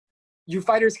you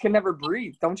fighters can never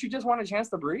breathe. Don't you just want a chance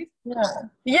to breathe?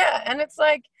 Yeah. And it's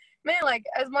like, man, like,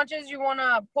 as much as you want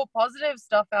to put positive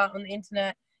stuff out on the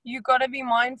internet, you got to be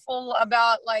mindful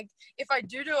about, like, if I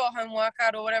do a home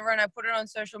workout or whatever and I put it on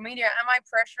social media, am I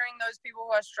pressuring those people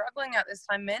who are struggling at this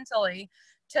time mentally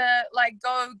to, like,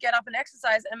 go get up and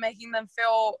exercise and making them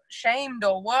feel shamed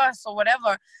or worse or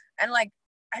whatever? And, like,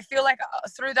 I feel like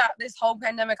through this whole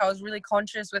pandemic, I was really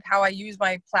conscious with how I use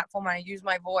my platform and I use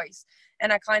my voice.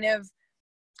 And I kind of,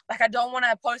 like, I don't want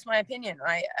to post my opinion,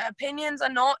 right? Opinions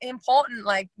are not important.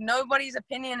 Like, nobody's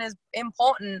opinion is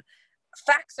important.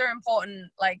 Facts are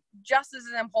important. Like, justice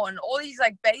is important. All these,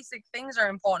 like, basic things are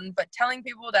important. But telling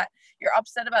people that you're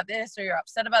upset about this or you're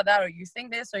upset about that or you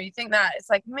think this or you think that, it's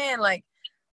like, man, like,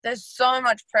 there's so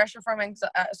much pressure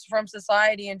from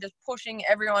society and just pushing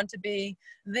everyone to be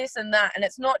this and that. And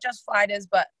it's not just fighters,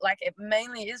 but, like, it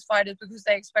mainly is fighters because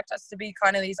they expect us to be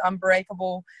kind of these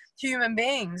unbreakable human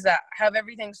beings that have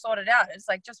everything sorted out. It's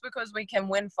like, just because we can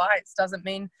win fights doesn't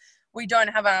mean we don't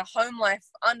have our home life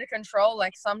under control,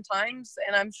 like, sometimes.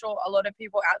 And I'm sure a lot of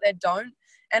people out there don't.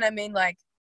 And I mean, like,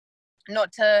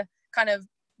 not to kind of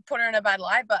put her in a bad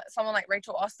light, but someone like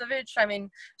Rachel Ostovich, I mean,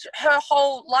 her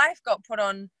whole life got put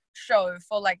on show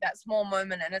for, like, that small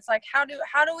moment. And it's like, how do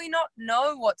we not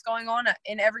know what's going on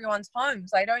in everyone's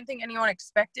homes? I don't think anyone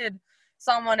expected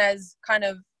someone as kind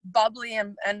of bubbly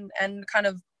and kind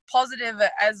of positive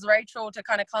as Rachel to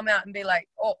kind of come out and be like,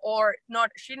 or not,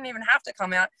 she didn't even have to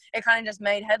come out. It kind of just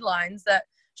made headlines that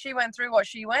she went through what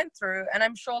she went through. And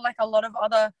I'm sure, like, a lot of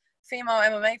other female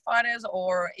MMA fighters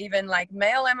or even, like,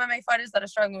 male MMA fighters that are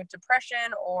struggling with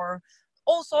depression or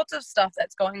all sorts of stuff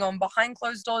that's going on behind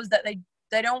closed doors that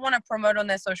they don't want to promote on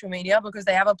their social media because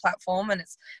they have a platform and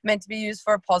it's meant to be used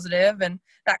for a positive and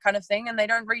that kind of thing. And they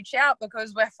don't reach out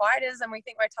because we're fighters and we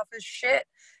think we're tough as shit.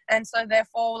 And so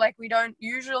therefore, like, we don't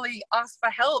usually ask for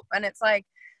help. And it's like,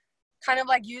 kind of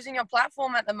like using your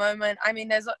platform at the moment. I mean,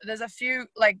 there's a few,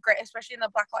 like, great, especially in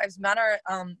the Black Lives Matter.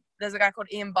 There's a guy called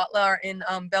Ian Butler in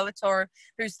Bellator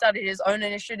who started his own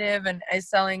initiative and is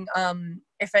selling.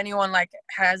 If anyone, like,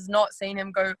 has not seen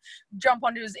him, go jump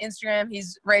onto his Instagram.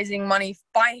 He's raising money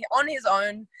on his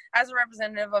own as a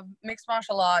representative of mixed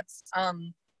martial arts,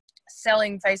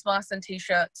 selling face masks and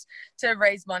T-shirts to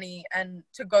raise money and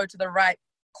to go to the right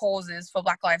causes for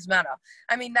Black Lives Matter.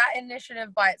 I mean, that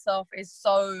initiative by itself is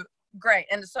so great,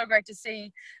 and it's so great to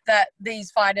see that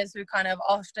these fighters who kind of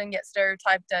often get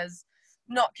stereotyped as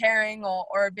not caring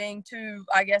or being too,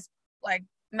 I guess, like,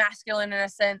 masculine in a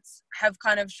sense, have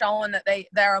kind of shown that they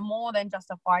are more than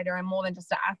just a fighter and more than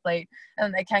just an athlete,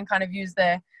 and they can kind of use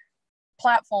their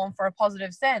platform for a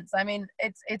positive sense. I mean,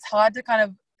 it's hard to kind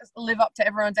of live up to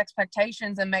everyone's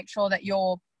expectations and make sure that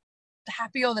you're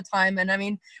happy all the time. And I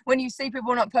mean, when you see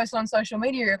people not post on social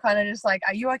media, you're kind of just like,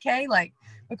 are you okay? Like,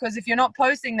 because if you're not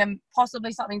posting, then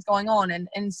possibly something's going on. And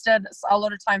instead, a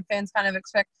lot of time fans kind of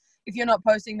expect, if you're not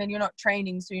posting, then you're not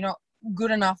training, so you're not good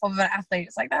enough of an athlete.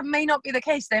 It's like, that may not be the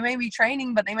case. They may be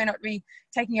training, but they may not be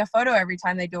taking a photo every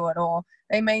time they do it, or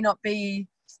they may not be,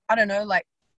 I don't know, like,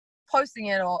 posting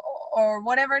it or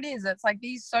whatever it is. It's like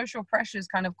these social pressures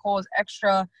kind of cause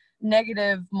extra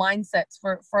negative mindsets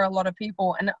for a lot of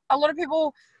people. And a lot of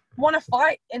people want to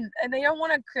fight and they don't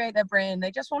want to create their brand. They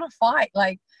just want to fight.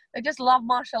 Like, they just love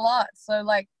martial arts. So,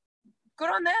 like, good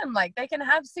on them. Like, they can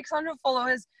have 600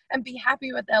 followers and be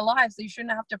happy with their lives. So you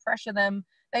shouldn't have to pressure them.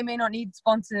 They may not need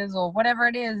sponsors or whatever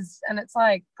it is. And it's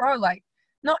like, bro, like,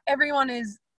 not everyone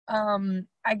is,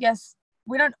 I guess,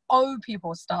 we don't owe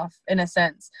people stuff in a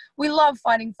sense. We love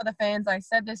fighting for the fans. I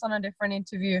said this on a different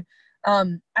interview.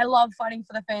 I love fighting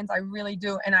for the fans. I really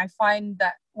do. And I find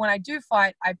that when I do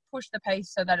fight, I push the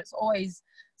pace so that it's always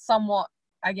somewhat,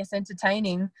 I guess,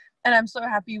 entertaining. And I'm so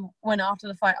happy when after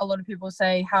the fight, a lot of people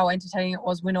say how entertaining it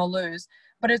was, win or lose.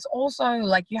 But it's also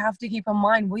like, you have to keep in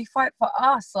mind, we fight for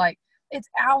us. Like, it's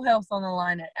our health on the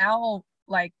line, our,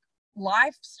 like,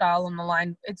 lifestyle on the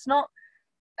line. It's not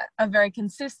a very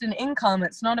consistent income.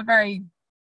 It's not a very,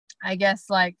 I guess,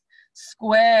 like,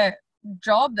 square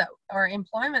job that or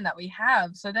employment that we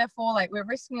have. So therefore, like, we're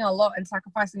risking a lot and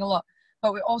sacrificing a lot,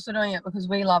 but we're also doing it because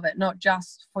we love it, not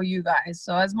just for you guys.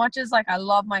 So as much as, like, I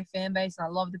love my fan base and I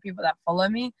love the people that follow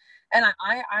me, and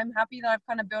I'm happy that I've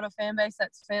kind of built a fan base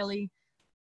that's fairly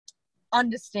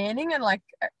understanding, and, like,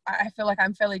 I feel like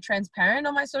I'm fairly transparent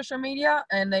on my social media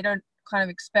and they don't kind of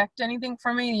expect anything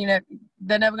from me. You know,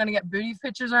 they're never going to get booty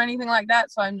pictures or anything like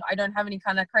that. So I don't have any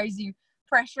kind of crazy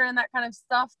pressure and that kind of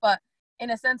stuff. But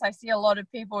in a sense, I see a lot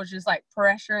of people just, like,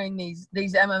 pressuring these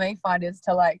MMA fighters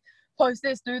to, like, post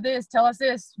this, do this, tell us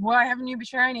this. Why haven't you been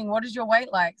training? What is your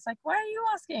weight like? It's like, why are you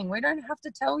asking? We don't have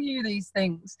to tell you these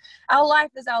things. Our life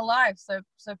is our life. So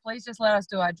please just let us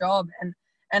do our job,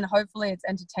 and hopefully it's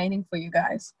entertaining for you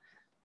guys.